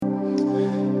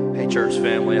church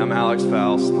family. I'm Alex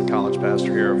Faust. I'm the college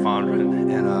pastor here at Fondren,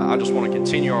 and I just want to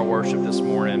continue our worship this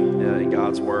morning in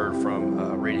God's Word from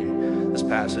reading this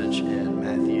passage in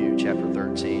Matthew chapter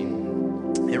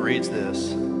 13. It reads this: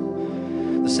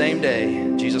 The same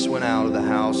day, Jesus went out of the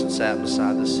house and sat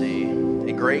beside the sea,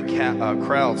 and great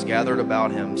crowds gathered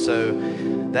about him, so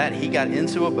that he got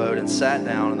into a boat and sat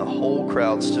down, and the whole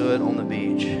crowd stood on the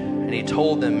beach. And he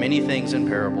told them many things in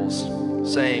parables,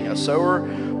 saying, A sower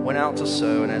went out to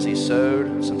sow, and as he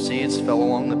sowed, some seeds fell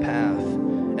along the path,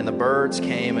 and the birds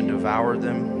came and devoured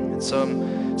them. And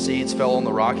some seeds fell on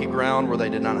the rocky ground where they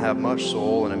did not have much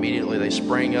soil, and immediately they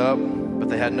sprang up, but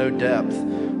they had no depth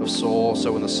of soil,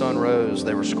 so when the sun rose,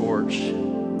 they were scorched.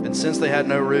 And since they had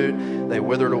no root, they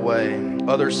withered away.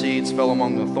 Other seeds fell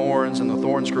among the thorns, and the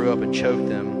thorns grew up and choked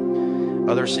them.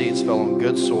 Other seeds fell on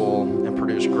good soil and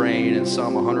produced grain, and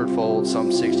some 100-fold,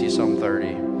 some 60, some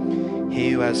 30.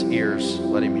 He who has ears,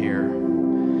 let him hear.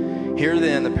 Hear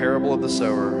then the parable of the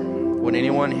sower. When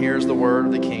anyone hears the word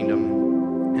of the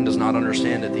kingdom and does not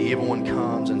understand it, the evil one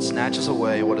comes and snatches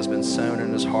away what has been sown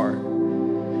in his heart.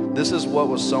 This is what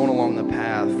was sown along the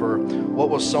path. For what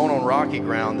was sown on rocky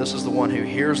ground, this is the one who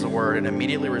hears the word and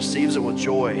immediately receives it with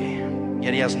joy.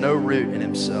 Yet he has no root in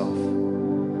himself,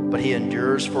 but he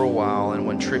endures for a while, and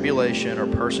when tribulation or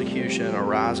persecution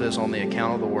arises on the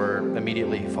account of the word,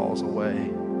 immediately he falls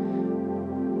away.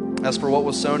 As for what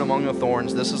was sown among the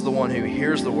thorns, this is the one who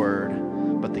hears the word,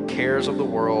 but the cares of the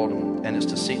world and its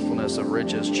deceitfulness of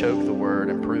riches choke the word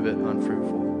and prove it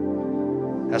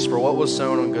unfruitful. As for what was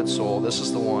sown on good soil, this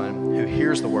is the one who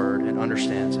hears the word and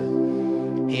understands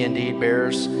it. He indeed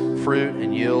bears fruit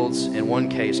and yields, in one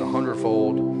case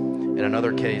 100-fold, in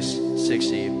another case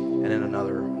 60, and in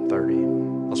another 30.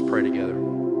 Let's pray together.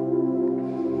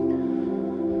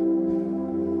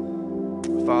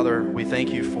 Father, we thank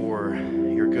you for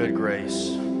your good grace.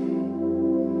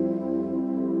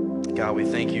 God, we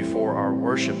thank you for our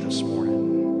worship this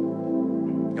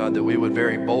morning. God, that we would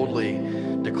very boldly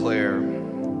declare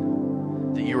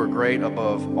that you are great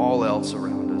above all else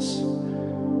around us.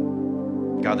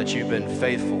 God, that you've been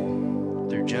faithful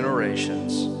through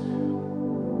generations,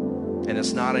 and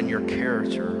it's not in your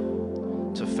character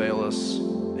to fail us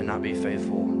and not be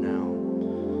faithful now.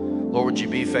 Lord, would you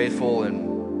be faithful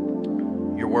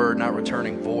in your word not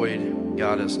returning void?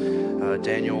 God, as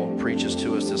Daniel preaches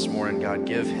to us this morning, God,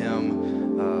 give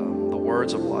him the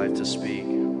words of life to speak.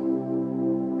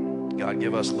 God,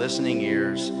 give us listening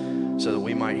ears so that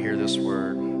we might hear this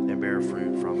word and bear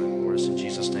fruit from it. Lord, it's in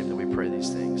Jesus' name that we pray these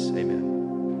things.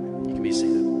 Amen. You can be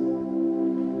seated.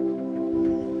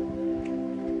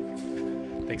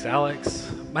 Thanks,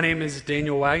 Alex. My name is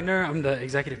Daniel Wagner. I'm the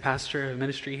executive pastor of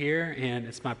ministry here, and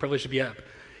it's my privilege to be up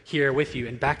here with you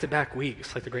in back-to-back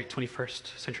weeks, like the great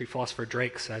 21st century philosopher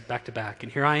Drake said, back-to-back.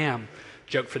 And here I am,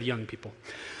 joke for the young people.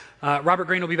 Robert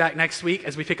Greene will be back next week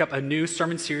as we pick up a new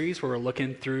sermon series where we're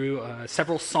looking through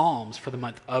several Psalms for the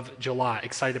month of July.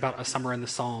 Excited about a summer in the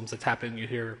Psalms that's happening. You'll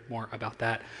hear more about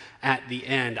that at the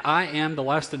end. I am the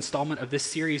last installment of this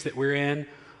series that we're in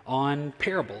on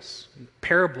parables.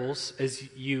 Parables,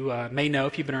 as you may know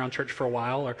if you've been around church for a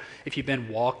while or if you've been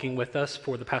walking with us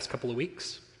for the past couple of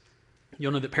weeks,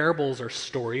 you'll know that parables are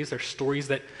stories. They're stories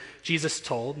that Jesus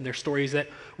told, and they're stories that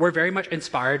were very much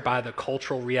inspired by the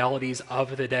cultural realities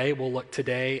of the day. We'll look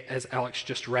today, as Alex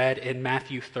just read, in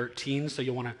Matthew 13, so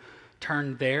you'll want to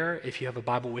turn there if you have a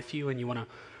Bible with you and you want to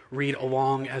read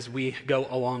along as we go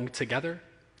along together.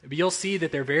 But you'll see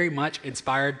that they're very much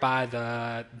inspired by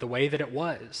the way that it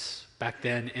was back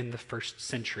then in the first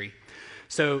century.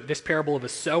 So this parable of a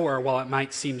sower, while it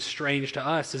might seem strange to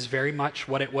us, is very much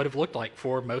what it would have looked like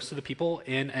for most of the people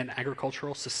in an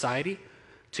agricultural society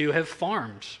to have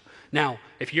farmed. Now,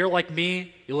 if you're like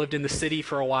me, you lived in the city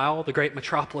for a while, the great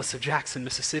metropolis of Jackson,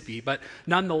 Mississippi, but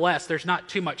nonetheless, there's not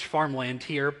too much farmland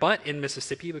here, but in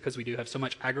Mississippi, because we do have so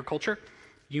much agriculture,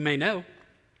 you may know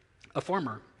a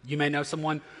farmer. You may know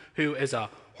someone who is a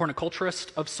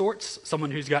horticulturist of sorts, someone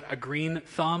who's got a green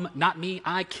thumb. Not me,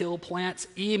 I kill plants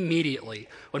immediately.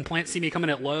 When plants see me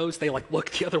coming at Lowe's, they look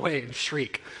the other way and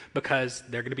shriek because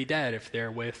they're going to be dead if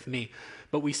they're with me.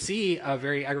 But we see a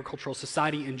very agricultural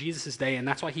society in Jesus' day, and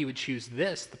that's why he would choose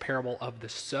this, the parable of the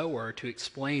sower, to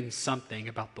explain something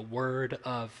about the word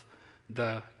of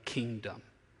the kingdom.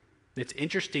 It's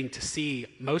interesting to see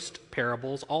most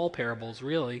parables, all parables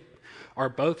really, are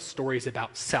both stories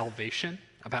about salvation,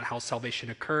 about how salvation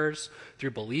occurs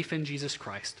through belief in Jesus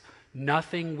Christ.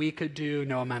 Nothing we could do,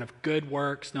 no amount of good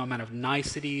works, no amount of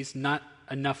niceties, not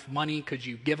enough money could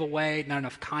you give away, not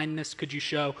enough kindness could you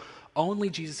show. Only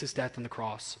Jesus' death on the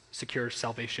cross secures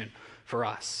salvation for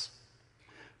us.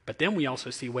 But then we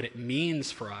also see what it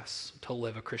means for us to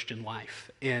live a Christian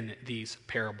life in these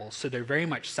parables. So they're very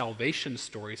much salvation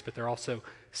stories, but they're also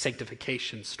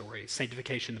sanctification stories.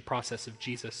 Sanctification, the process of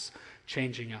Jesus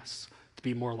changing us to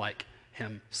be more like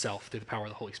himself through the power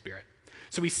of the Holy Spirit.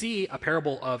 So we see a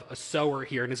parable of a sower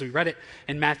here. And as we read it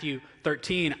in Matthew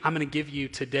 13, I'm going to give you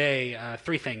today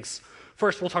three things.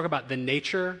 First, we'll talk about the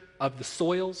nature of the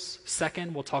soils.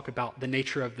 Second, we'll talk about the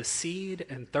nature of the seed.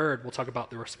 And third, we'll talk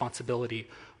about the responsibility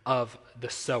of the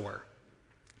sower.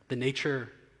 The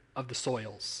nature of the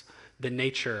soils, the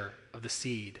nature of the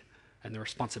seed, and the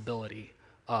responsibility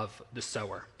of the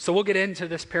sower. So we'll get into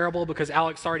this parable because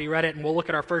Alex already read it, and we'll look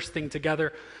at our first thing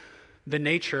together, the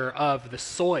nature of the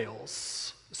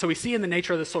soils. So we see in the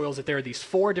nature of the soils that there are these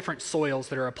four different soils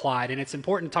that are applied, and it's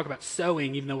important to talk about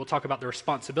sowing, even though we'll talk about the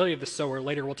responsibility of the sower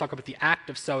later. We'll talk about the act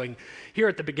of sowing here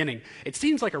at the beginning. It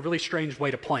seems like a really strange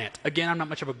way to plant. Again, I'm not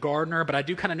much of a gardener, but I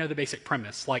do kind of know the basic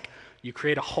premise. Like, you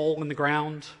create a hole in the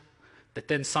ground that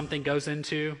then something goes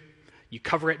into, you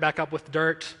cover it back up with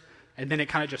dirt, and then it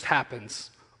kind of just happens.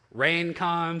 Rain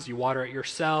comes, you water it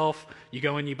yourself, you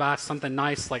go and you buy something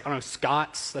nice like, I don't know,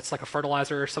 Scott's, that's like a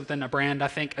fertilizer or something, a brand, I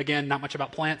think. Again, not much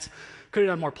about plants. Could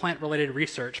have done more plant-related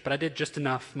research, but I did just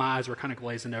enough. My eyes were kind of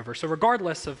glazing over. So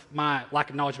regardless of my lack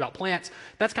of knowledge about plants,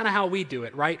 that's kind of how we do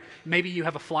it, right? Maybe you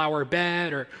have a flower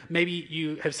bed, or maybe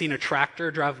you have seen a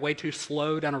tractor drive way too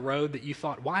slow down a road that you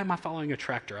thought, why am I following a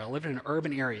tractor? I live in an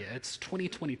urban area. It's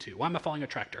 2022. Why am I following a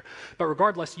tractor? But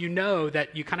regardless, you know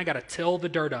that you kind of got to till the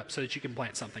dirt up so that you can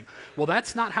plant something. Well,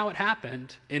 that's not how it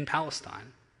happened in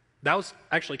Palestine. That was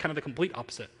actually kind of the complete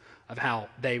opposite of how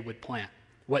they would plant.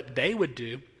 What they would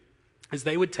do is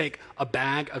they would take a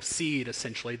bag of seed,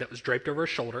 essentially, that was draped over a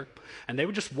shoulder, and they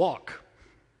would just walk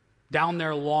down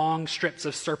their long strips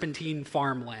of serpentine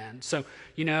farmland. So,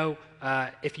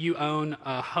 if you own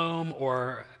a home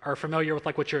or are familiar with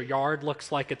like what your yard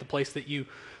looks like at the place that you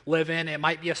live in, it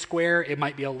might be a square, it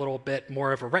might be a little bit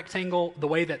more of a rectangle. The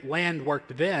way that land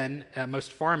worked then,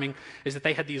 most farming, is that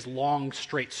they had these long,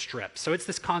 straight strips. So it's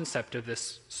this concept of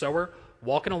this sower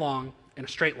walking along in a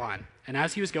straight line. And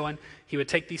as he was going, he would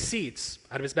take these seeds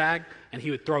out of his bag and he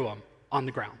would throw them on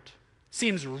the ground.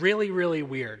 Seems really, really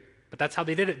weird, but that's how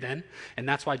they did it then. And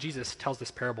that's why Jesus tells this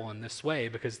parable in this way,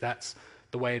 because that's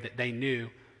the way that they knew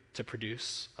to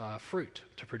produce fruit,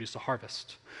 to produce a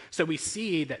harvest. So we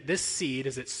see that this seed,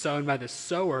 as it's sown by the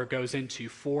sower, goes into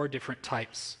four different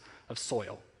types of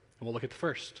soil. And we'll look at the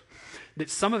first. That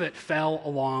some of it fell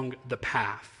along the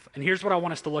path. And here's what I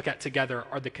want us to look at together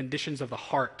are the conditions of the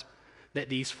heart that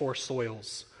these four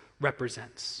soils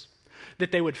represents.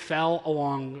 That they would fall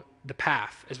along the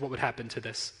path is what would happen to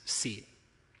this seed.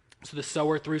 So the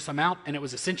sower threw some out, and it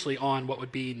was essentially on what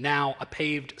would be now a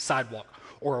paved sidewalk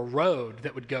or a road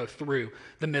that would go through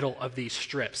the middle of these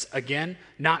strips. Again,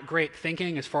 not great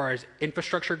thinking as far as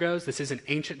infrastructure goes. This is an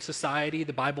ancient society.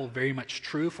 The Bible very much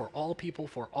true for all people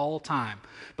for all time.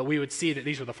 But we would see that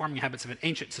these were the farming habits of an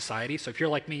ancient society. So if you're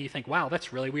like me, you think, wow,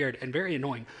 that's really weird and very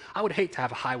annoying. I would hate to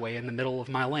have a highway in the middle of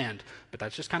my land. But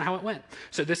that's just kind of how it went.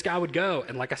 So this guy would go,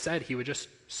 and like I said, he would just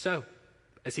sow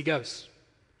as he goes.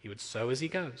 He would sow as he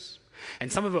goes.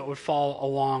 And some of it would fall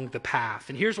along the path.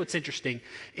 And here's what's interesting.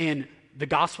 In the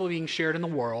gospel being shared in the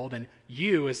world, and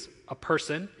you as a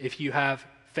person, if you have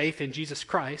faith in Jesus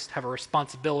Christ, have a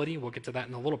responsibility. We'll get to that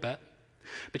in a little bit.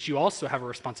 But you also have a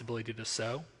responsibility to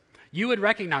sow. You would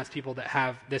recognize people that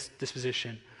have this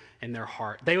disposition in their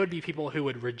heart. They would be people who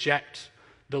would reject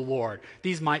the Lord.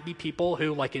 These might be people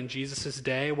who, like in Jesus'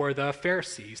 day, were the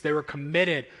Pharisees. They were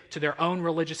committed to their own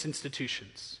religious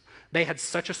institutions. They had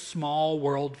such a small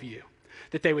worldview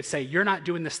that they would say, you're not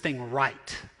doing this thing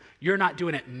right. You're not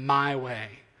doing it my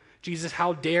way. Jesus,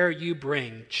 how dare you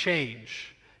bring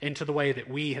change into the way that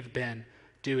we have been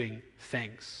doing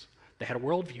things? They had a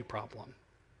worldview problem.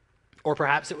 Or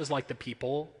perhaps it was like the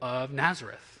people of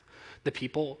Nazareth, the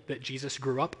people that Jesus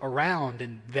grew up around,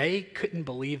 and they couldn't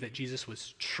believe that Jesus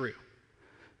was true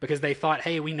because they thought,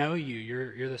 hey, we know you.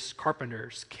 You're this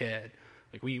carpenter's kid.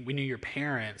 Like we knew your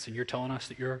parents, and you're telling us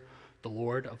that you're the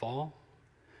Lord of all.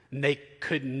 And they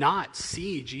could not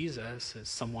see Jesus as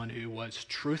someone who was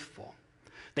truthful.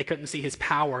 They couldn't see his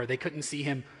power. They couldn't see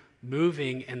him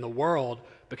moving in the world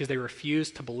because they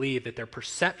refused to believe that their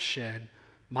perception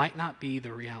might not be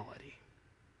the reality.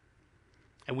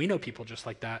 And we know people just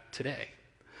like that today.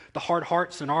 The hard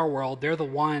hearts in our world, they're the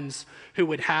ones who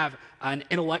would have an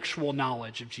intellectual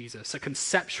knowledge of Jesus, a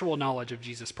conceptual knowledge of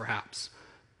Jesus perhaps,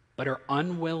 but are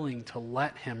unwilling to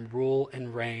let him rule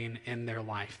and reign in their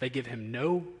life. They give him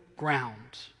no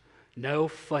ground, no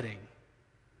footing.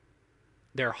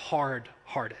 They're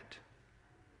hard-hearted.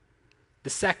 The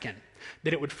second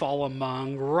that it would fall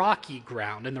among rocky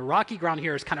ground. And the rocky ground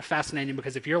here is kind of fascinating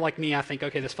because if you're like me, I think,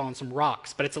 okay, this fell on some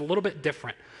rocks, but it's a little bit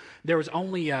different. There was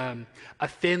only a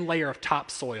thin layer of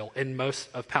topsoil in most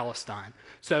of Palestine.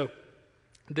 So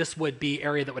this would be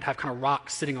area that would have kind of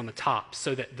rocks sitting on the top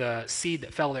so that the seed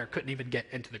that fell there couldn't even get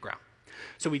into the ground.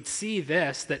 So we'd see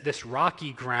that this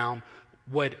rocky ground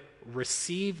would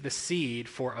receive the seed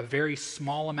for a very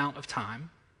small amount of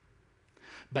time,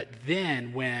 but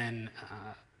then when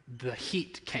the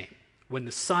heat came, when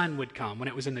the sun would come, when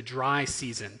it was in the dry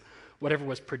season, whatever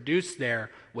was produced there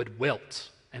would wilt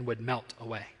and would melt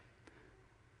away.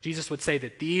 Jesus would say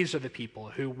that these are the people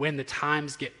who, when the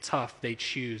times get tough, they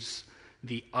choose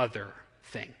the other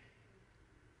thing.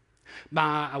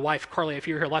 My wife, Carly, if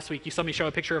you were here last week, you saw me show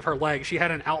a picture of her leg. She had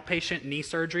an outpatient knee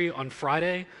surgery on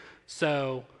Friday,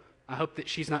 so I hope that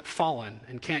she's not fallen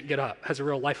and can't get up, has a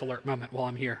real life alert moment while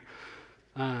I'm here.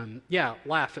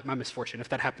 Laugh at my misfortune if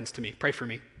that happens to me. Pray for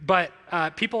me. But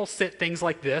people sit things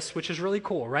like this, which is really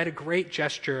cool, right? A great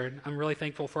gesture. And I'm really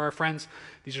thankful for our friends.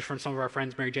 These are from some of our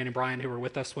friends, Mary Jane and Brian, who were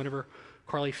with us whenever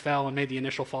Carly fell and made the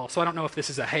initial fall. So I don't know if this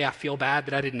is a, hey, I feel bad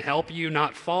that I didn't help you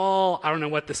not fall. I don't know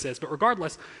what this is. But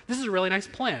regardless, this is a really nice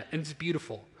plant, and it's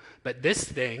beautiful. But this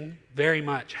thing very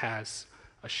much has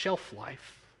a shelf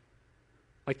life.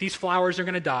 Like, these flowers are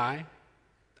going to die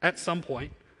at some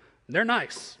point. They're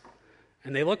nice,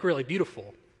 and they look really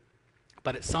beautiful.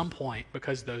 But at some point,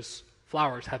 because those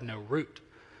flowers have no root,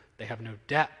 they have no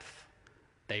depth,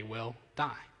 they will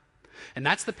die. And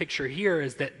that's the picture here,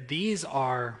 is that these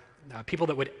are people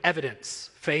that would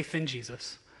evidence faith in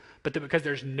Jesus, but that because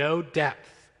there's no depth,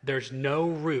 there's no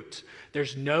root,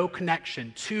 there's no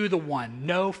connection to the one,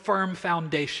 no firm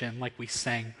foundation like we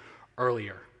sang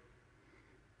earlier,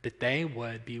 that they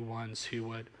would be ones who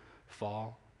would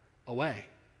fall away.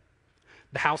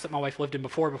 The house that my wife lived in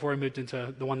before we moved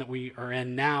into the one that we are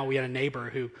in now, we had a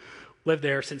neighbor who lived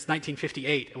there since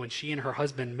 1958, and when she and her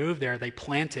husband moved there, they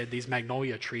planted these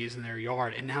magnolia trees in their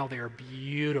yard, and now they are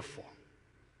beautiful.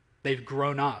 They've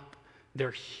grown up.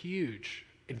 They're huge,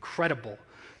 incredible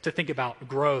to think about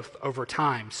growth over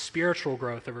time, spiritual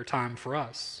growth over time for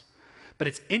us. But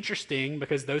it's interesting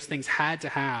because those things had to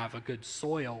have a good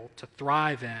soil to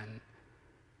thrive in,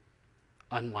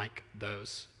 unlike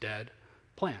those dead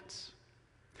plants.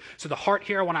 So the heart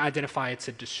here, I want to identify, it's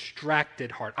a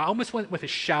distracted heart. I almost went with a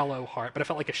shallow heart, but I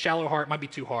felt like a shallow heart might be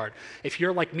too hard. If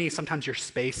you're like me, sometimes you're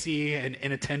spacey and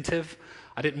inattentive.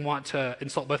 I didn't want to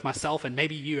insult both myself and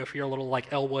maybe you if you're a little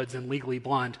like Elle Woods and Legally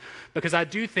Blonde, because I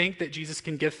do think that Jesus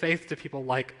can give faith to people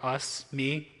like us,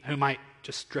 me, who might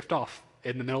just drift off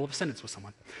in the middle of a sentence with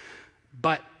someone.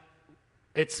 But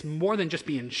it's more than just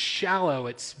being shallow,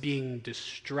 it's being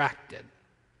distracted.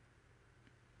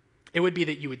 It would be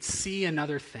that you would see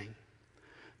another thing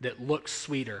that looks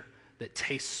sweeter, that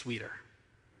tastes sweeter,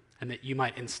 and that you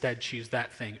might instead choose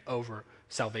that thing over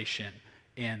salvation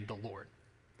in the Lord.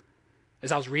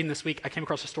 As I was reading this week, I came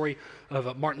across a story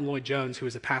of Martin Lloyd-Jones, who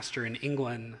was a pastor in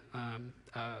England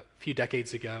a few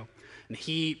decades ago. And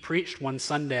he preached one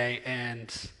Sunday,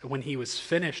 and when he was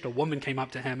finished, a woman came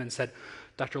up to him and said,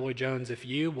 Dr. Lloyd-Jones, if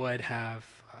you would have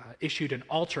issued an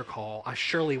altar call, I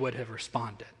surely would have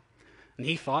responded. And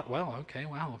he thought,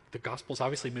 the gospel's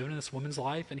obviously moving in this woman's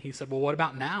life. And he said, well, what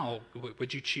about now?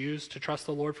 Would you choose to trust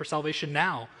the Lord for salvation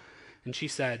now? And she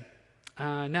said,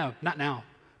 no, not now,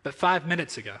 but 5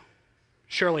 minutes ago.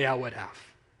 Surely I would have.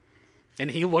 And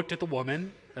he looked at the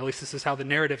woman, at least this is how the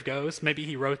narrative goes. Maybe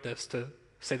he wrote this to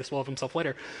say this well of himself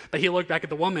later. But he looked back at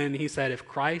the woman and he said, if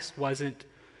Christ wasn't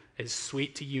as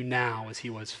sweet to you now as he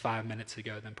was 5 minutes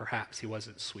ago, then perhaps he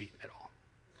wasn't sweet at all.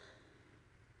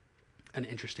 An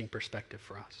interesting perspective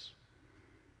for us.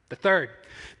 The third,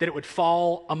 that it would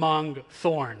fall among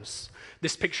thorns.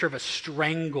 This picture of a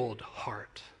strangled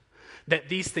heart. That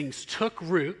these things took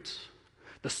root,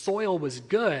 the soil was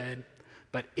good,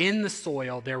 but in the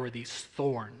soil there were these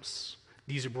thorns,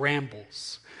 these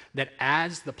brambles, that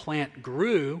as the plant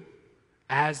grew,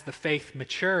 as the faith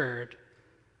matured,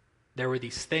 there were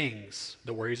these things,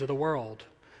 the worries of the world,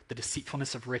 the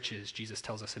deceitfulness of riches, Jesus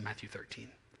tells us in Matthew 13.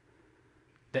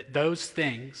 That those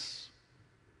things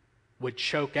would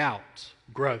choke out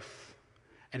growth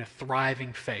and a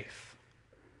thriving faith.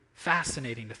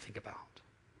 Fascinating to think about.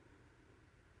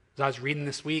 As I was reading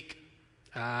this week,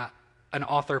 an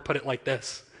author put it like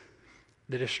this: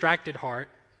 the distracted heart,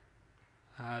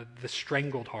 the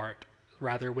strangled heart,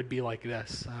 rather, would be like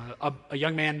this. A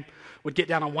young man would get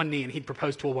down on one knee and he'd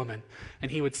propose to a woman. And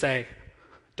he would say,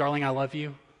 darling, I love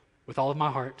you with all of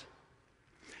my heart.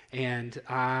 And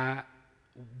I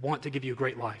want to give you a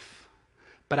great life,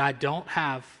 but I don't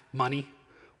have money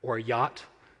or a yacht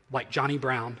like Johnny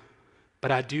Brown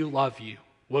but I do love you.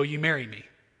 Will you marry me?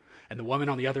 And the woman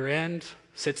on the other end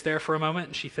sits there for a moment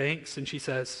and she thinks and she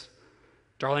says,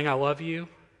 darling, I love you.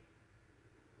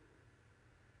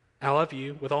 I love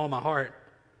you with all my heart.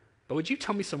 But would you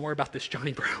tell me some more about this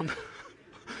Johnny Brown?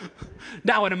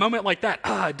 Now, in a moment like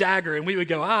that, dagger, and we would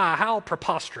go, how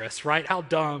preposterous, right? How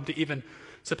dumb to even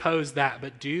suppose that.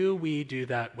 But do we do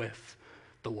that with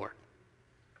the Lord?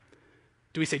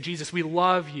 Do we say, Jesus, we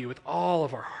love you with all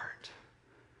of our heart.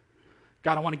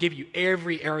 God, I want to give you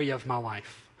every area of my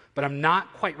life, but I'm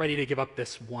not quite ready to give up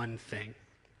this one thing,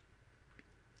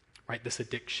 right? This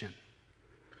addiction,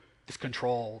 this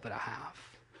control that I have,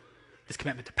 this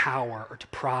commitment to power or to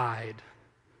pride,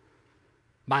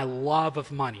 my love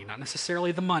of money, not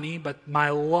necessarily the money, but my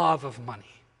love of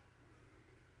money.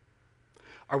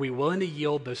 Are we willing to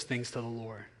yield those things to the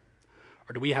Lord?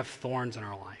 Or do we have thorns in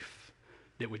our life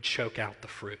that would choke out the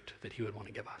fruit that he would want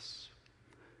to give us?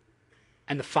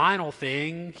 And the final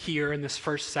thing here in this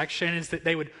first section is that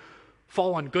they would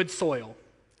fall on good soil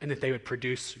and that they would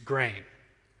produce grain.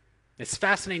 It's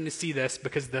fascinating to see this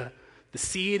because the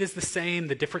seed is the same,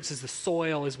 the difference is the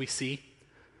soil as we see.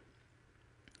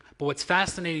 But what's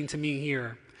fascinating to me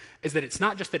here is that it's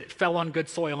not just that it fell on good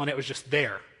soil and it was just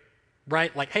there,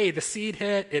 right? Like, hey, the seed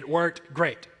hit, it worked,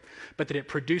 great. But that it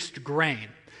produced grain.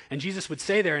 And Jesus would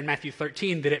say there in Matthew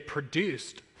 13 that it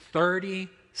produced 30,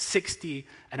 60,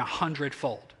 and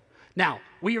 100-fold. Now,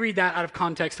 we read that out of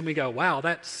context and we go, wow,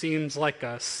 that seems like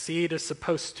a seed is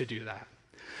supposed to do that.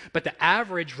 But the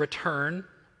average return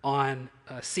on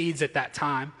seeds at that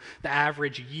time, the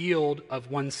average yield of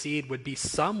one seed would be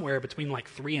somewhere between like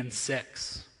 3 and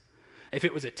 6. If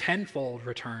it was a 10-fold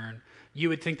return, you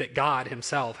would think that God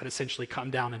himself had essentially come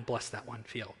down and blessed that one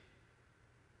field.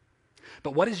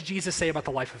 But what does Jesus say about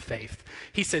the life of faith?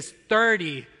 He says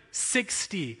 30,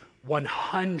 60,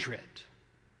 100.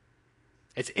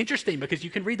 It's interesting because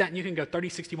you can read that and you can go 30,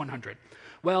 60, 100.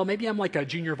 Well, maybe I'm like a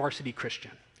junior varsity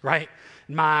Christian, right?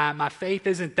 My faith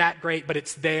isn't that great, but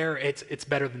it's there. It's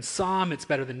better than some. It's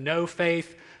better than no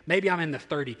faith. Maybe I'm in the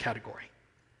 30 category.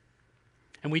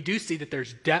 And we do see that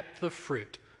there's depth of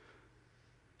fruit.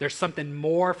 There's something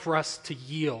more for us to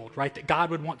yield, right? That God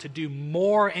would want to do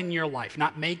more in your life,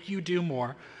 not make you do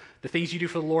more. The things you do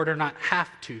for the Lord are not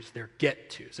have-tos, they're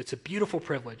get-tos. It's a beautiful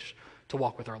privilege to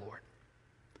walk with our Lord.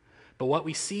 But what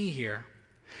we see here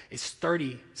is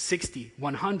 30, 60,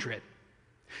 100.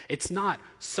 It's not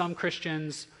some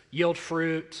Christians yield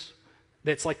fruit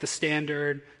that's like the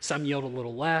standard, some yield a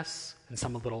little less, and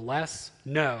some a little less.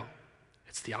 No,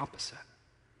 it's the opposite.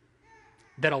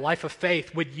 That a life of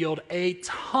faith would yield a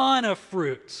ton of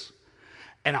fruits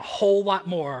and a whole lot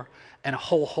more and a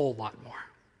whole lot more.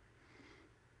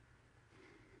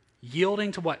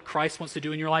 Yielding to what Christ wants to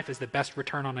do in your life is the best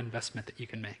return on investment that you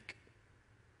can make.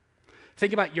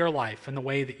 Think about your life and the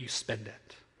way that you spend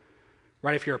it.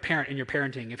 Right? If you're a parent in your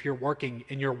parenting, if you're working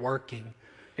in your working,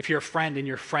 if you're a friend in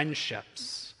your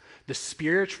friendships, the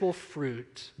spiritual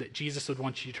fruit that Jesus would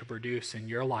want you to produce in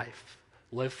your life,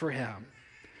 live for him,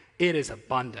 it is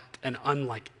abundant and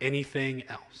unlike anything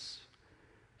else.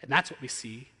 And that's what we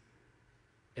see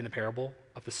in the parable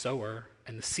of the sower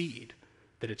and the seed,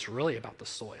 that it's really about the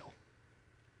soil.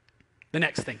 The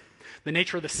next thing, the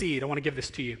nature of the seed, I want to give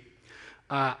this to you.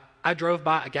 I drove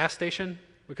by a gas station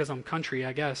because I'm country,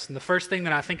 I guess, and the first thing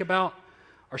that I think about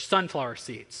are sunflower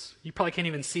seeds. You probably can't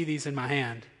even see these in my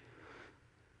hand.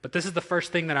 But this is the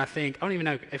first thing that I think. I don't even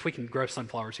know if we can grow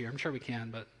sunflowers here. I'm sure we can,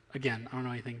 but again, I don't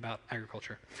know anything about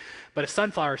agriculture. But a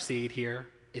sunflower seed here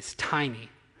is tiny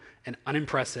and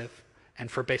unimpressive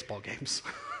and for baseball games.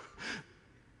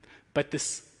 But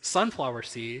this sunflower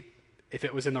seed, if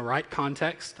it was in the right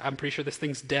context, I'm pretty sure this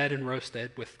thing's dead and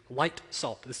roasted with light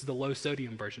salt. This is the low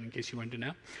sodium version, in case you wanted to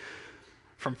know.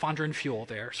 From Fondren Fuel,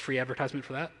 there's free advertisement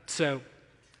for that. So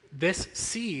this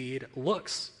seed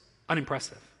looks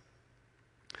unimpressive.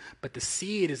 But the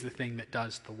seed is the thing that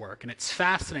does the work. And it's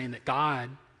fascinating that God,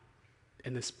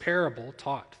 in this parable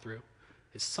taught through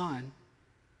his son,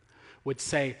 would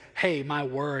say, hey, my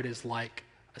word is like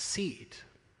a seed.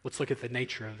 Let's look at the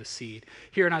nature of the seed.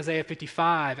 Here in Isaiah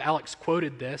 55, Alex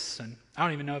quoted this, and I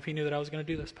don't even know if he knew that I was going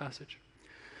to do this passage.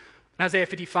 In Isaiah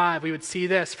 55, we would see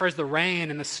this. First, the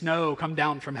rain and the snow come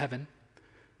down from heaven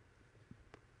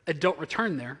and don't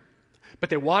return there, but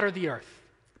they water the earth,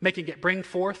 making it bring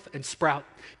forth and sprout,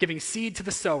 giving seed to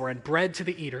the sower and bread to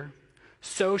the eater.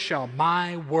 So shall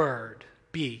my word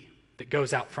be that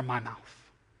goes out from my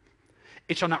mouth.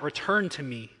 It shall not return to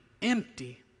me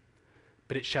empty,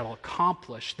 but it shall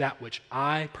accomplish that which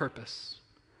I purpose,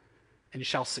 and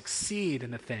shall succeed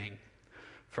in the thing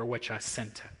for which I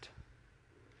sent it.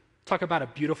 Talk about a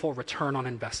beautiful return on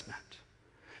investment.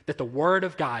 That the word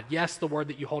of God, yes, the word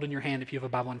that you hold in your hand if you have a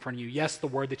Bible in front of you, yes, the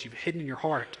word that you've hidden in your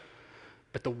heart,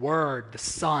 but the word, the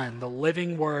Son, the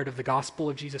living word of the gospel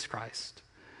of Jesus Christ,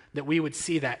 that we would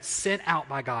see that sent out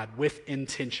by God with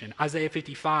intention. Isaiah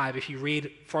 55, if you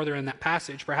read further in that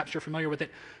passage, perhaps you're familiar with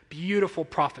it, beautiful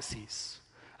prophecies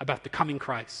about the coming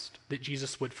Christ that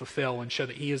Jesus would fulfill and show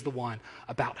that he is the one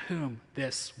about whom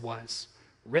this was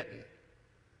written.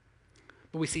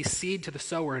 But we see seed to the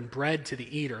sower and bread to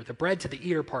the eater. The bread to the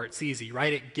eater part's easy,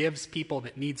 right? It gives people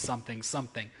that need something.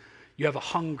 You have a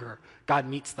hunger. God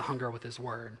meets the hunger with his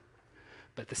word.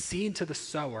 But the seed to the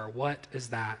sower, what is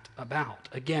that about?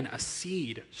 Again, a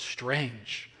seed,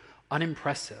 strange,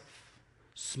 unimpressive,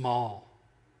 small.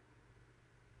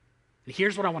 And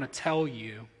here's what I want to tell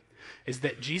you, is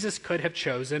that Jesus could have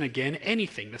chosen, again,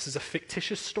 anything. This is a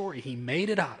fictitious story. He made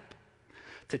it up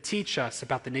to teach us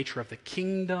about the nature of the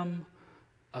kingdom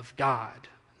of God,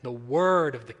 the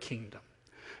word of the kingdom,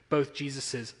 both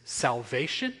Jesus'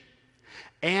 salvation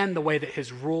and the way that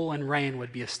his rule and reign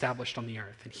would be established on the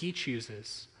earth. And he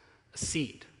chooses a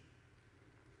seed.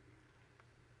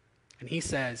 And he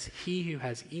says, he who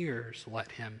has ears,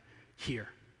 let him hear.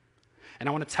 And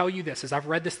I want to tell you this, as I've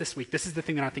read this week, this is the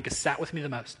thing that I think has sat with me the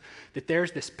most, that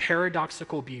there's this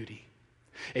paradoxical beauty.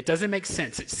 It doesn't make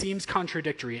sense. It seems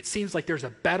contradictory. It seems like there's a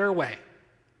better way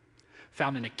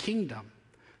found in a kingdom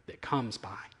that comes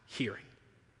by hearing.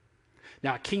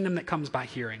 Now, a kingdom that comes by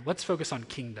hearing. Let's focus on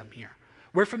kingdom here.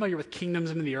 We're familiar with kingdoms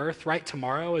in the earth, right?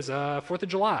 Tomorrow is 4th of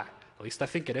July. At least I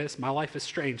think it is. My life is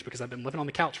strange because I've been living on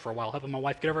the couch for a while, helping my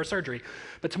wife get over her surgery.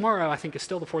 But tomorrow, I think, is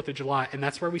still the 4th of July, and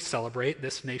that's where we celebrate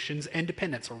this nation's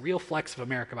independence. A real flex of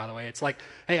America, by the way. It's like,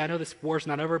 hey, I know this war's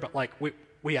not over, but like,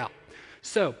 we out.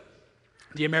 So,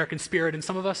 the American spirit in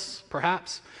some of us,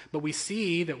 perhaps, but we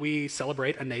see that we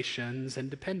celebrate a nation's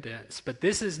independence. But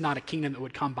this is not a kingdom that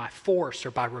would come by force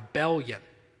or by rebellion.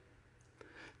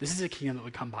 This is a kingdom that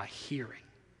would come by hearing.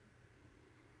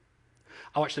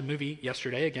 I watched a movie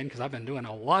yesterday, again, because I've been doing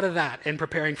a lot of that in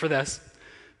preparing for this.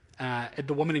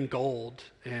 The Woman in Gold,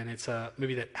 and it's a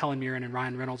movie that Helen Mirren and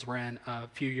Ryan Reynolds were in a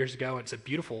few years ago. It's a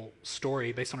beautiful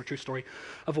story, based on a true story,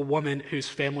 of a woman whose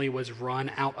family was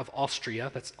run out of Austria.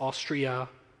 That's Austria,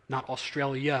 not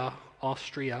Australia,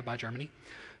 Austria by Germany.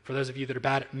 For those of you that are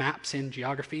bad at maps and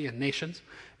geography and nations.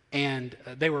 And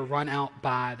they were run out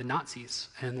by the Nazis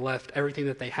and left everything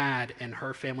that they had, and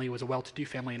her family was a well-to-do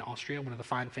family in Austria, one of the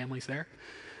fine families there.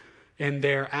 And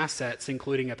their assets,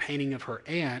 including a painting of her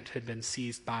aunt, had been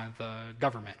seized by the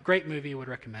government. Great movie, would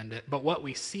recommend it. But what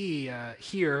we see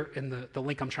here in the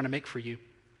link I'm trying to make for you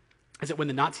is that when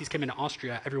the Nazis came into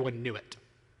Austria, everyone knew it.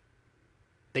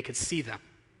 They could see them.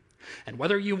 And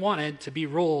whether you wanted to be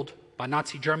ruled by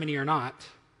Nazi Germany or not,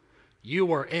 you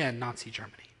were in Nazi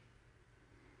Germany.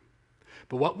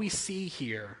 But what we see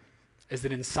here is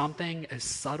that in something as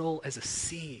subtle as a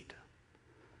seed,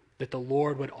 that the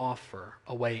Lord would offer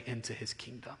a way into his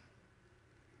kingdom.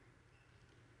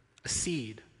 A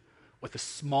seed with a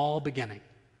small beginning,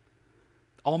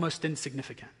 almost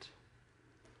insignificant,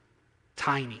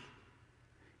 tiny,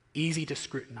 easy to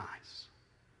scrutinize,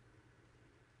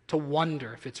 to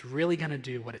wonder if it's really going to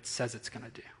do what it says it's going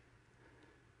to do.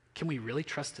 Can we really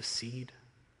trust a seed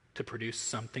to produce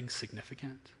something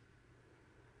significant?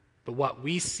 But what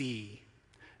we see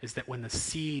is that when the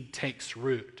seed takes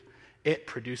root, it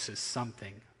produces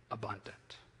something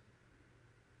abundant.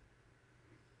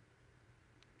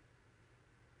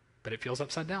 But it feels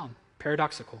upside down,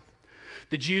 paradoxical.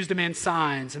 The Jews demand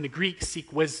signs, and the Greeks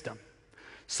seek wisdom.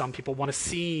 Some people want to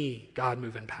see God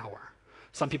move in power.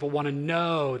 Some people want to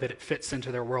know that it fits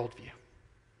into their worldview.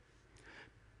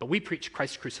 But we preach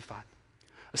Christ crucified,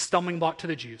 a stumbling block to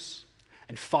the Jews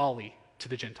and folly to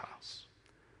the Gentiles.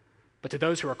 But to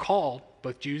those who are called,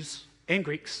 both Jews and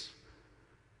Greeks,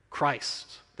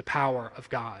 Christ, the power of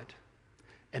God,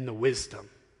 and the wisdom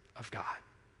of God.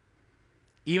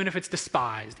 Even if it's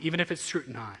despised, even if it's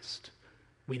scrutinized,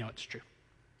 we know it's true.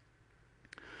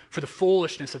 For the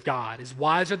foolishness of God is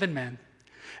wiser than men,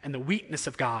 and the weakness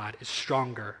of God is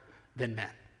stronger than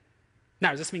men. Now,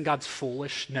 does this mean God's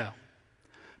foolish? No.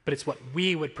 But it's what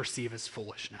we would perceive as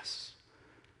foolishness.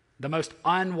 The most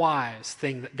unwise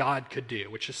thing that God could do,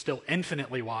 which is still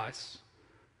infinitely wise,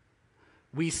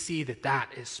 we see that that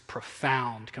is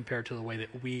profound compared to the way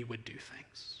that we would do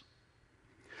things.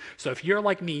 So if you're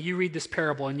like me, you read this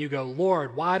parable and you go,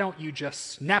 Lord, why don't you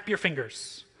just snap your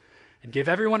fingers and give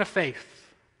everyone a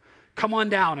faith? Come on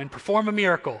down and perform a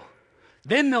miracle.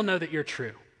 Then they'll know that you're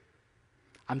true.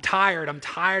 I'm tired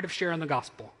of sharing the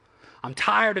gospel. I'm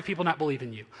tired of people not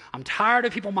believing you. I'm tired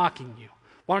of people mocking you.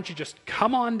 Why don't you just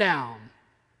come on down?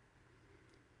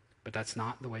 But that's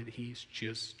not the way that he's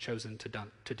chosen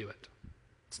to do it.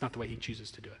 It's not the way he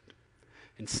chooses to do it.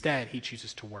 Instead, he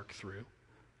chooses to work through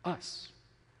us.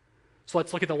 So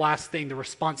let's look at the last thing, the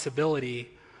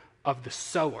responsibility of the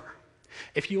sower.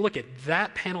 If you look at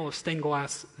that panel of stained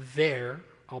glass there,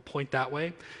 I'll point that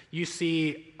way, you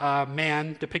see a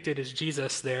man depicted as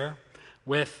Jesus there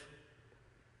with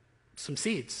some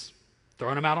seeds,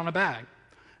 throwing them out on a bag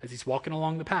as he's walking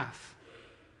along the path.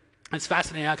 It's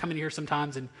fascinating. I come in here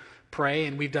sometimes and pray,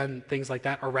 and we've done things like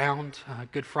that around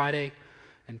Good Friday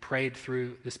and prayed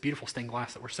through this beautiful stained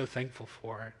glass that we're so thankful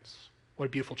for. What a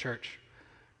beautiful church.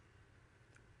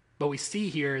 But we see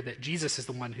here that Jesus is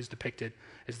the one who's depicted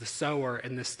as the sower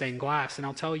in this stained glass. And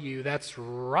I'll tell you, that's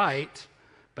right,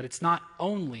 but it's not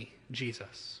only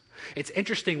Jesus. It's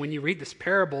interesting when you read this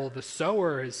parable, the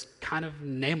sower is kind of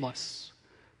nameless,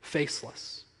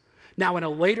 faceless. Now, in a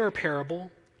later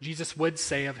parable, Jesus would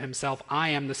say of himself, I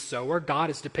am the sower.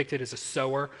 God is depicted as a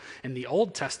sower in the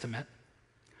Old Testament,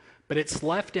 but it's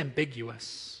left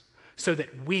ambiguous so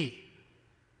that we,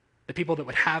 the people that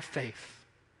would have faith,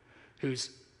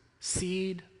 whose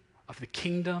seed of the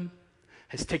kingdom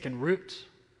has taken root,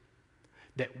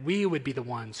 that we would be the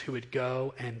ones who would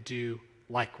go and do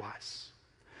likewise.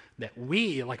 That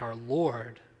we, like our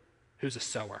Lord, who's a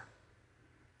sower,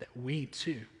 that we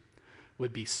too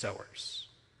would be sowers.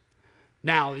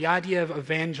 Now, the idea of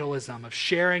evangelism, of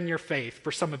sharing your faith,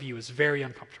 for some of you is very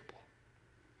uncomfortable.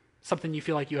 Something you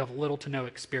feel like you have little to no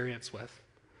experience with.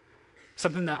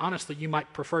 Something that honestly you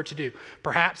might prefer to do.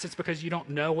 Perhaps it's because you don't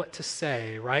know what to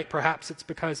say, right? Perhaps it's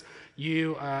because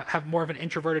you have more of an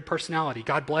introverted personality.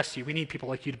 God bless you. We need people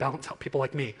like you to balance out people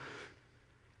like me.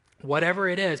 Whatever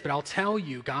it is, but I'll tell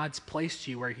you, God's placed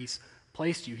you where he's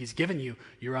placed you. He's given you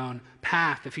your own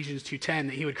path, Ephesians 2:10,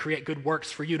 that he would create good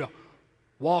works for you to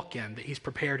walk in, that he's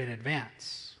prepared in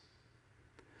advance.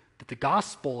 That the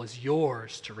gospel is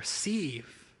yours to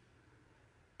receive,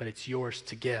 but it's yours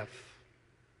to give.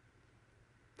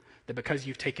 That because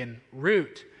you've taken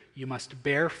root, you must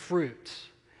bear fruit.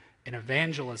 And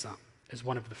evangelism is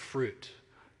one of the fruit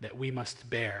that we must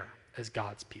bear as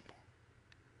God's people.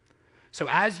 So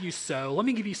as you sow, let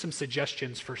me give you some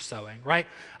suggestions for sowing, right?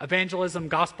 Evangelism,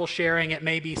 gospel sharing, it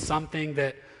may be something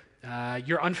that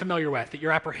you're unfamiliar with, that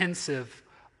you're apprehensive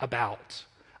about.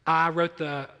 I wrote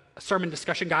the sermon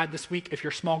discussion guide this week, if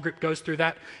your small group goes through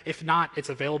that. If not, it's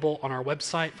available on our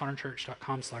website,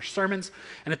 fountainchurch.com/sermons.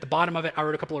 And at the bottom of it, I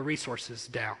wrote a couple of resources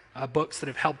down, books that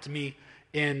have helped me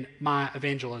in my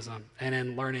evangelism and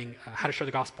in learning how to share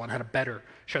the gospel and how to better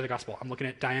share the gospel. I'm looking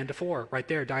at Diane DeFore right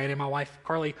there. Diane and my wife,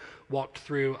 Carly, walked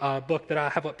through a book that I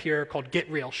have up here called Get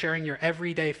Real, Sharing Your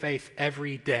Everyday Faith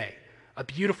Every Day. A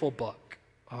beautiful book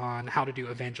on how to do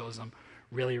evangelism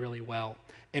really, really well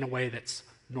in a way that's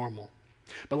normal.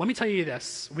 But let me tell you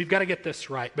this, we've got to get this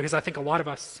right, because I think a lot of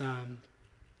us,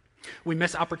 we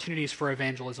miss opportunities for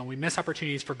evangelism. We miss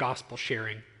opportunities for gospel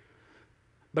sharing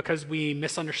because we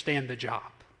misunderstand the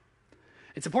job.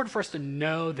 It's important for us to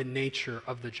know the nature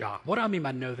of the job. What do I mean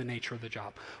by know the nature of the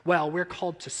job? Well, we're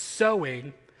called to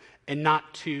sowing and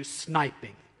not to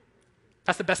sniping.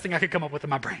 That's the best thing I could come up with in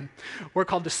my brain. We're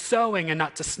called to sowing and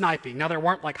not to sniping. Now, there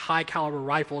weren't like high caliber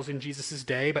rifles in Jesus'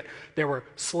 day, but there were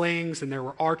slings and there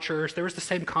were archers. There was the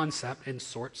same concept in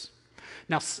sorts.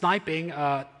 Now, sniping,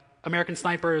 American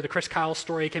Sniper, the Chris Kyle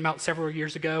story came out several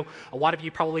years ago. A lot of you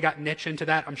probably got niche into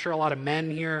that. I'm sure a lot of men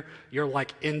here, you're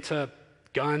like into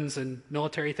guns and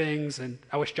military things. And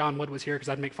I wish John Wood was here because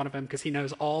I'd make fun of him because he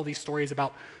knows all these stories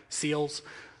about SEALs.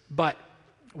 But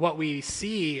what we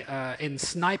see in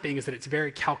sniping is that it's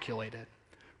very calculated,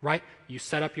 right? You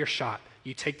set up your shot.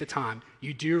 You take the time.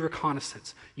 You do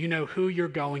reconnaissance. You know who you're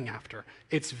going after.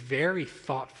 It's very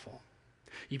thoughtful.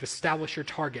 You've established your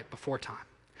target before time.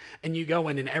 And you go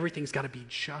in and everything's got to be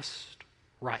just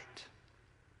right.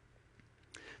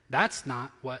 That's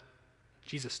not what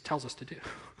Jesus tells us to do.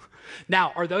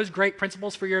 Now, are those great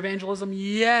principles for your evangelism?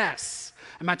 Yes.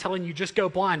 Am I telling you just go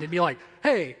blind and be like,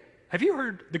 hey, have you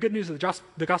heard the good news of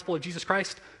the gospel of Jesus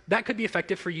Christ? That could be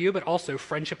effective for you, but also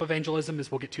friendship evangelism, as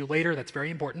we'll get to later. That's very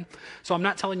important. So I'm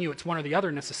not telling you it's one or the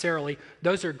other necessarily.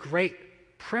 Those are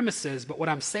great premises, but what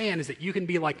I'm saying is that you can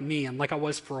be like me and like I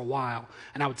was for a while,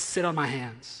 and I would sit on my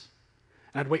hands,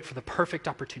 and I'd wait for the perfect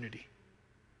opportunity.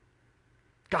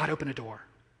 God, open a door.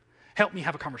 Help me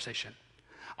have a conversation.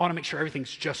 I want to make sure everything's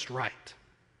just right.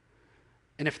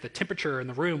 And if the temperature in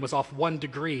the room was off 1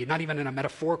 degree, not even in a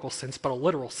metaphorical sense, but a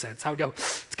literal sense, I would go,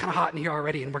 it's kind of hot in here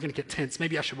already and we're going to get tense.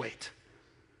 Maybe I should wait.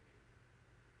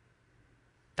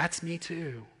 That's me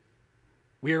too.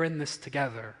 We're in this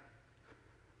together.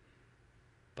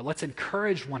 But let's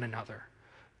encourage one another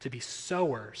to be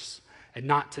sowers and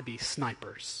not to be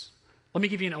snipers. Let me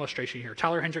give you an illustration here.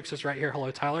 Tyler Hendricks is right here.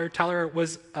 Hello, Tyler. Tyler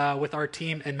was with our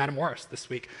team in Matamoros this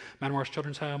week. Matamoros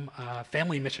Children's Home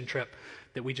family mission trip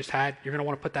that we just had. You're going to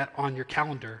want to put that on your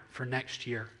calendar for next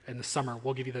year in the summer.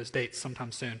 We'll give you those dates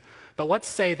sometime soon. But let's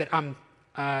say that I'm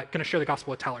going to share the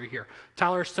gospel with Tyler here.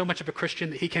 Tyler is so much of a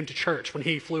Christian that he came to church when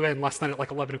he flew in last night at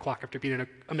like 11 o'clock after being in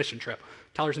a mission trip.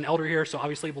 Tyler's an elder here, so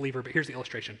obviously a believer, but here's the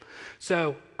illustration.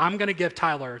 So I'm going to give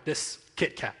Tyler this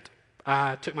Kit Kat.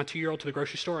 I took my 2-year-old to the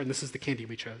grocery store, and this is the candy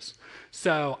we chose.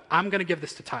 So I'm going to give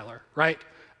this to Tyler, right?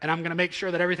 And I'm going to make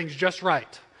sure that everything's just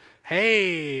right.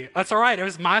 Hey, that's all right. It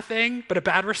was my thing, but a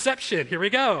bad reception. Here we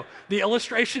go. The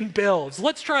illustration builds.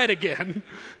 Let's try it again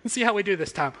and see how we do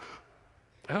this time.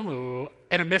 Oh,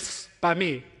 and a miss by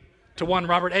me to one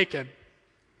Robert Aiken.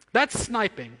 That's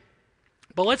sniping.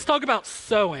 But let's talk about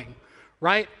sowing,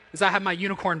 right? As I have my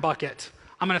unicorn bucket,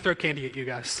 I'm going to throw candy at you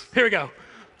guys. Here we go.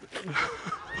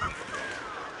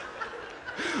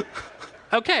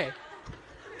 Okay.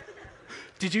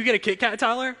 Did you get a Kit Kat,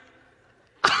 Tyler?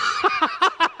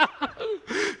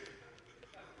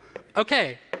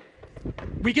 Okay.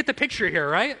 We get the picture here,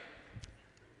 right?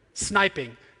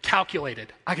 Sniping,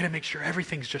 calculated. I got to make sure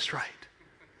everything's just right.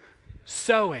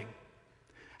 Sowing.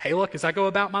 Hey, look, as I go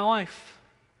about my life,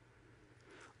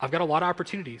 I've got a lot of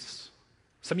opportunities.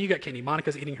 Some of you got candy.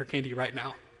 Monica's eating her candy right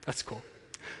now. That's cool.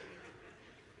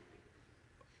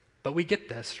 But we get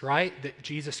this, right? That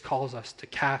Jesus calls us to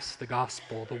cast the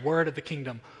gospel, the word of the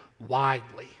kingdom,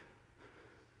 widely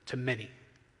to many.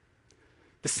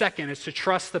 The second is to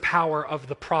trust the power of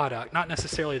the product, not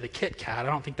necessarily the Kit Kat. I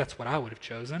don't think that's what I would have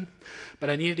chosen, but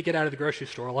I needed to get out of the grocery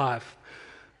store alive.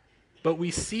 But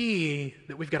we see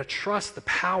that we've got to trust the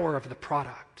power of the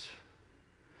product,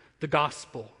 the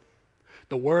gospel,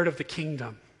 the word of the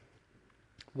kingdom.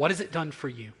 What has it done for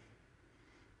you?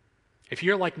 If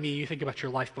you're like me, you think about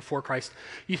your life before Christ.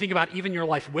 You think about even your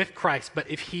life with Christ, but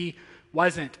if he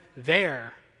wasn't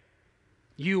there,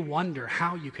 you wonder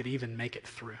how you could even make it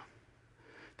through.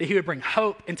 That he would bring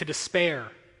hope into despair,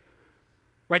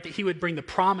 right? That he would bring the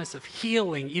promise of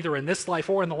healing either in this life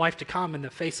or in the life to come in the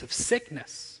face of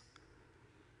sickness.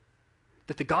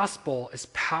 That the gospel is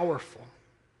powerful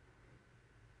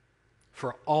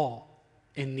for all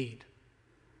in need.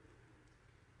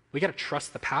 We got to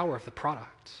trust the power of the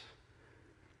product.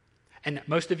 And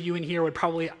most of you in here would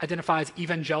probably identify as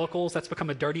evangelicals. That's become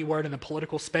a dirty word in the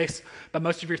political space, but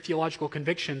most of your theological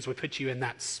convictions would put you in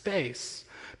that space.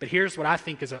 But here's what I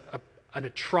think is an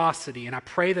atrocity, and I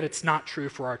pray that it's not true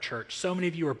for our church. So many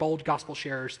of you are bold gospel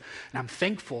sharers, and I'm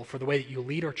thankful for the way that you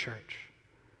lead our church.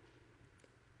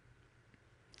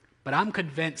 But I'm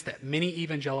convinced that many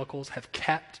evangelicals have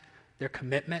kept their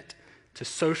commitment to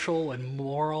social and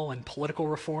moral and political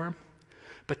reform,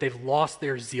 but they've lost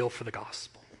their zeal for the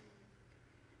gospel.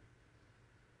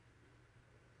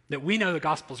 That we know the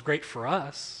gospel is great for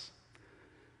us,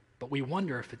 but we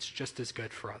wonder if it's just as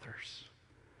good for others.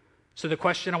 So the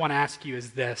question I want to ask you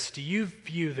is this: do you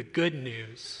view the good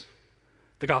news,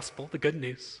 the gospel, the good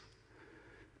news,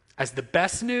 as the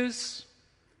best news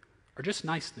or just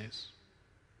nice news?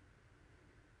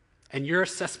 And your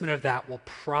assessment of that will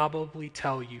probably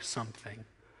tell you something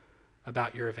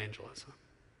about your evangelism,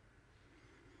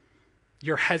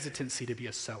 your hesitancy to be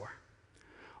a sower.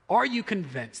 Are you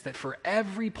convinced that for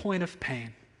every point of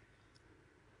pain,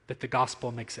 that the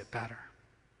gospel makes it better?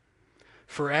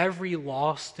 For every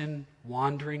lost and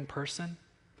wandering person,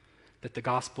 that the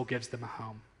gospel gives them a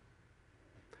home?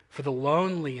 For the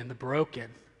lonely and the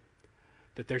broken,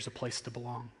 that there's a place to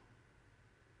belong?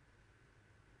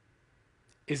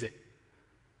 Is it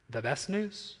the best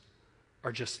news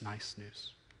or just nice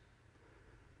news?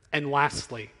 And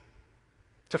lastly,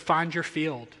 to find your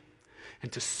field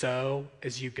and to sow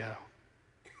as you go.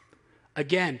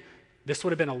 Again, this would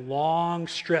have been a long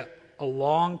strip, a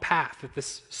long path that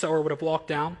this sower would have walked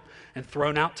down and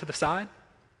thrown out to the side.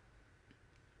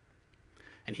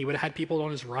 And he would have had people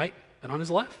on his right and on his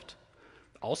left,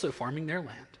 also farming their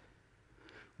land.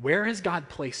 Where has God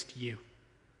placed you?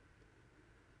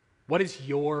 What is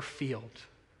your field?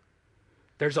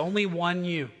 There's only one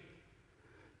you.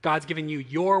 God's given you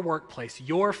your workplace,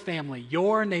 your family,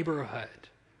 your neighborhood,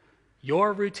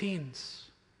 your routines.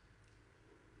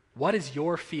 What is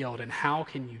your field, and how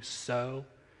can you sow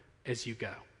as you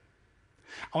go?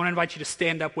 I want to invite you to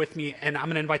stand up with me, and I'm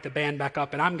going to invite the band back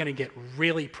up, and I'm going to get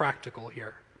really practical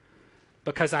here,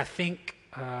 because I think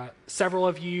several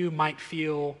of you might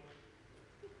feel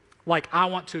like, I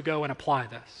want to go and apply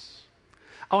this.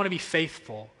 I want to be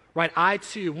faithful, right? I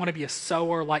too want to be a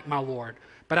sower like my Lord,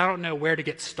 but I don't know where to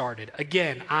get started.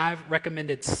 Again, I've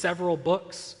recommended several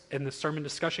books in the sermon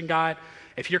discussion guide.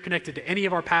 If you're connected to any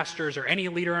of our pastors or any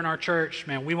leader in our church,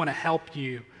 man, we want to help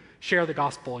you share the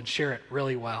gospel and share it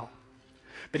really well.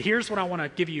 But here's what I want to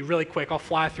give you really quick. I'll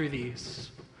fly through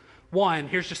these. One,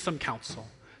 here's just some counsel.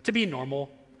 To be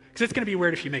normal, because it's going to be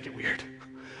weird if you make it weird.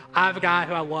 I have a guy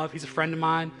who I love. He's a friend of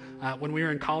mine. When we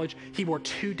were in college, he wore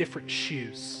 2 different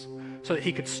shoes so that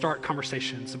he could start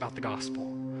conversations about the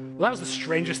gospel. Well, that was the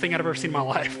strangest thing I'd ever seen in my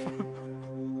life.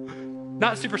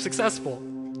 Not super successful.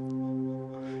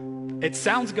 It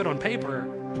sounds good on paper,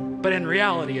 but in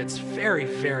reality, it's very,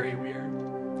 very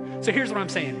weird. So here's what I'm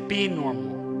saying. Be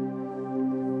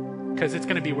normal, because it's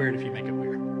going to be weird if you make it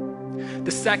weird.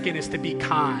 The second is to be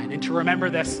kind and to remember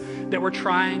this, that we're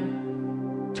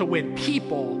trying to win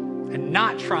people and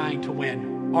not trying to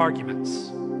win arguments.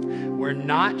 We're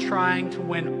not trying to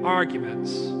win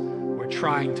arguments. We're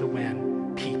trying to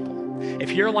win people.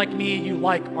 If you're like me, you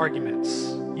like arguments.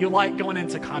 You like going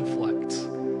into conflict.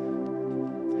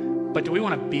 But do we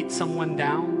want to beat someone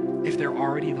down if they're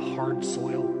already the hard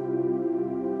soil?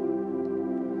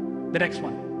 The next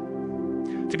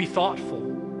one, to be thoughtful.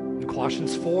 In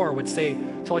Colossians 4 would say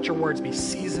to let your words be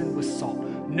seasoned with salt.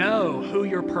 Know who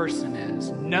your person is.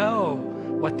 Know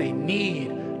what they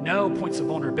need. Know points of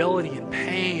vulnerability and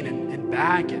pain and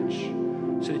baggage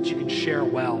so that you can share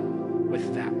well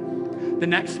with them. The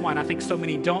next one I think so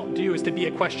many don't do is to be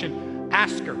a question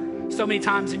asker. So many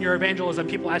times in your evangelism,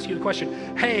 people ask you the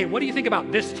question, hey, what do you think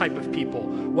about this type of people?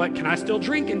 What, can I still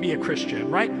drink and be a Christian,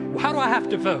 right? How do I have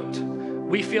to vote?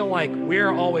 We feel like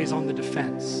we're always on the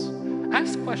defense.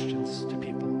 Ask questions to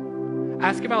people.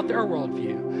 Ask about their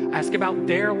worldview. Ask about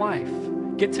their life.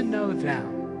 Get to know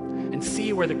them and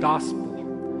see where the gospel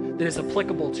that is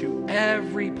applicable to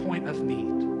every point of need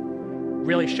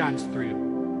really shines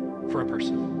through for a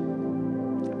person.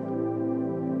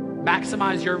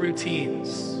 Maximize your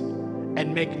routines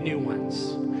and make new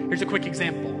ones. Here's a quick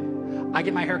example. I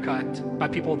get my hair cut by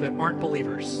people that aren't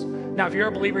believers. Now, if you're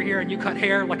a believer here and you cut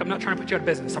hair, I'm not trying to put you out of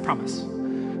business, I promise.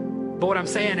 But what I'm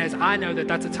saying is I know that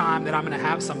that's a time that I'm going to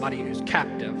have somebody who's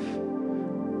captive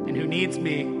and who needs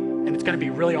me, and it's going to be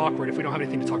really awkward if we don't have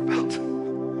anything to talk about.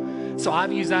 So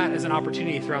I've used that as an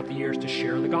opportunity throughout the years to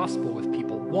share the gospel with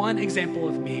people. One example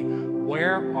of me,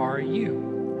 where are you?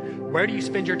 Where do you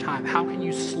spend your time? How can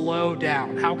you slow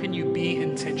down? How can you be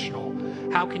intentional?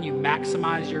 How can you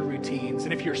maximize your routines?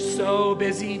 And if you're so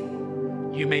busy,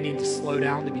 you may need to slow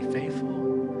down to be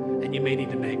faithful, and you may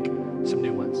need to make some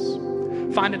new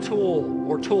ones. Find a tool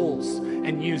or tools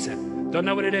and use it. Don't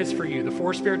know what it is for you. The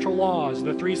 4 spiritual laws,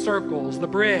 the 3 circles, the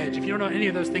bridge. If you don't know what any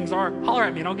of those things are, holler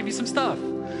at me and I'll give you some stuff.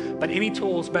 But any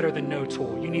tool is better than no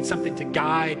tool. You need something to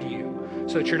guide you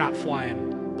so that you're not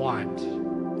flying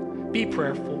blind. Be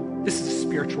prayerful. This is a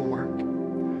spiritual work.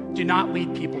 Do not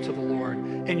lead people to the Lord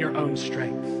in your own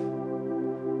strength.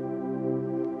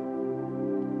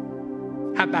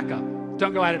 Have backup.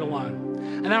 Don't go at it alone.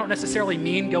 And I don't necessarily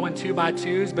mean going 2 by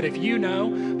 2s, but if you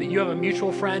know that you have a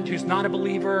mutual friend who's not a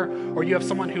believer, or you have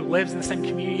someone who lives in the same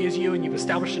community as you and you've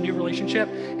established a new relationship,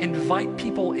 invite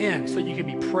people in so that you can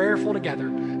be prayerful together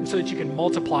and so that you can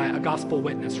multiply a gospel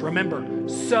witness. Remember,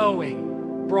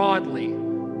 sowing broadly,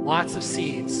 lots of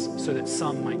seeds so that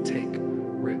some might take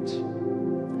root.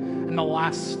 And the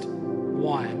last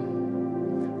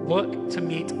one, look to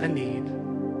meet a need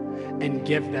and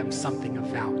give them something of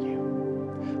value.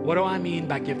 What do I mean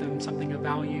by give them something of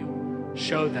value?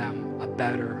 Show them a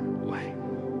better way.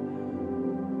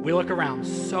 We look around,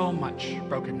 so much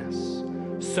brokenness,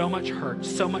 so much hurt,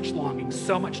 so much longing,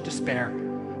 so much despair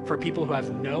for people who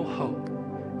have no hope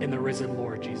in the risen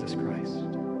Lord Jesus Christ.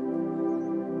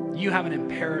 You have an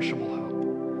imperishable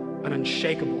hope, an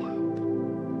unshakable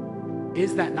hope.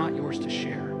 Is that not yours to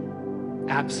share?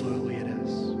 Absolutely it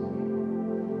is.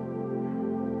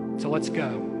 So let's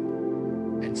go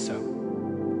and sow.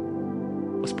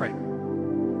 Let's pray.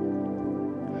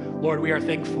 Lord, we are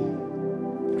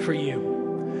thankful for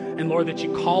you. And Lord, that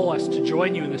you call us to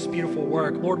join you in this beautiful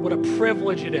work. Lord, what a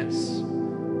privilege it is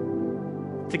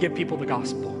to give people the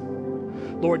gospel.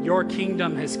 Lord, your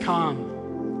kingdom has come.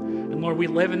 And Lord, we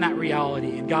live in that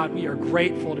reality. And God, we are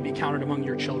grateful to be counted among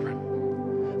your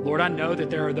children. Lord, I know that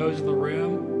there are those in the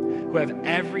room who have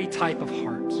every type of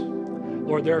heart.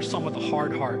 Lord, there are some with a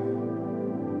hard heart.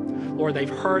 Lord, they've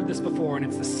heard this before, and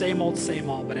it's the same old,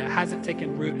 but it hasn't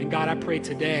taken root. And God, I pray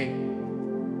today,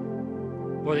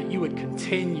 Lord, that you would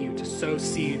continue to sow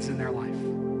seeds in their life.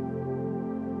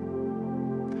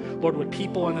 Lord, would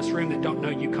people in this room that don't know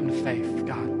you come to faith,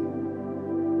 God?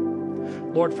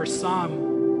 Lord, for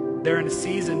some, they're in a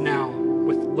season now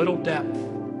with little depth.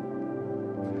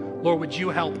 Lord, would you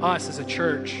help us as a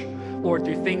church, Lord,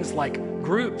 through things like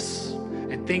groups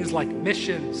and things like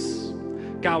missions.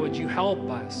 God, would you help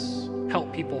us,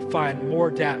 help people find more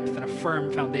depth and a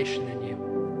firm foundation in you.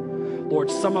 Lord,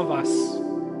 some of us,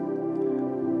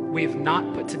 we have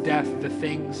not put to death the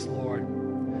things, Lord,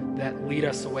 that lead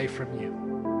us away from you.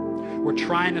 We're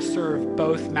trying to serve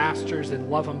both masters and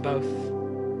love them both.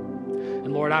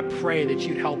 And Lord, I pray that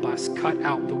you'd help us cut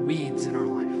out the weeds in our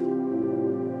life.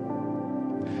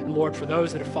 And Lord, for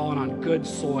those that have fallen on good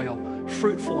soil,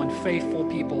 fruitful and faithful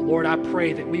people, Lord, I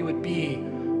pray that we would be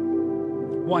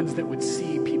ones that would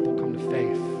see people come to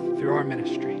faith through our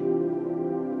ministry.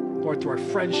 Lord, through our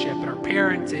friendship and our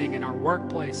parenting and our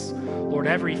workplace, Lord,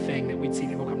 everything, that we'd see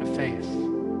people come to faith.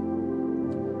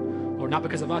 Lord, not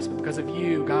because of us, but because of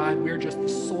you, God. We're just the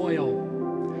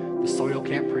soil. The soil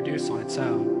can't produce on its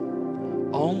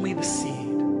own. Only the seed.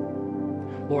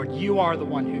 Lord, you are the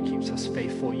one who keeps us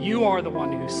faithful. You are the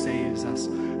one who saves us.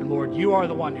 And Lord, you are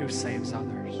the one who saves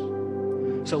others.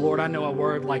 So Lord, I know a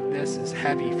word like this is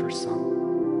heavy for some.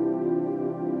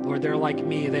 Lord, they're like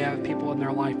me. They have people in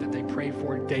their life that they pray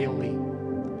for daily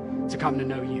to come to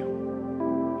know you.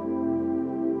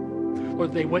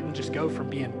 Lord, they wouldn't just go from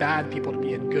being bad people to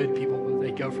being good people, but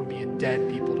they go from being dead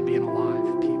people to being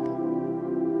alive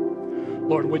people.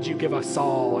 Lord, would you give us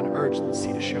all an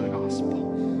urgency to share the gospel?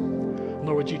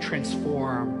 Lord, would you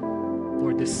transform,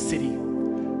 Lord, this city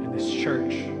and this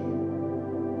church,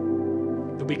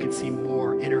 that we could see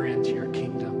more enter into your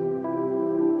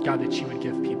kingdom. God, that you would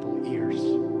give people ears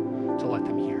to let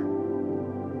them hear.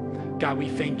 God, we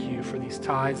thank you for these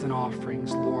tithes and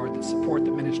offerings, Lord, that support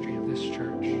the ministry of this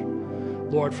church.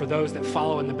 Lord, for those that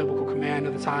follow in the biblical command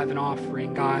of the tithe and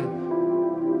offering, God,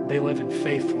 they live in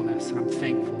faithfulness, and I'm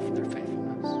thankful for their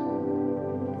faithfulness.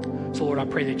 So, Lord, I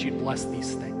pray that you'd bless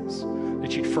these things,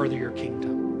 that you'd further your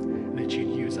kingdom, and that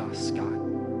you'd use us,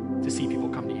 God, to see people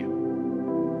come to you.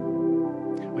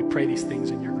 We pray these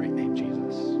things in your great name, Jesus.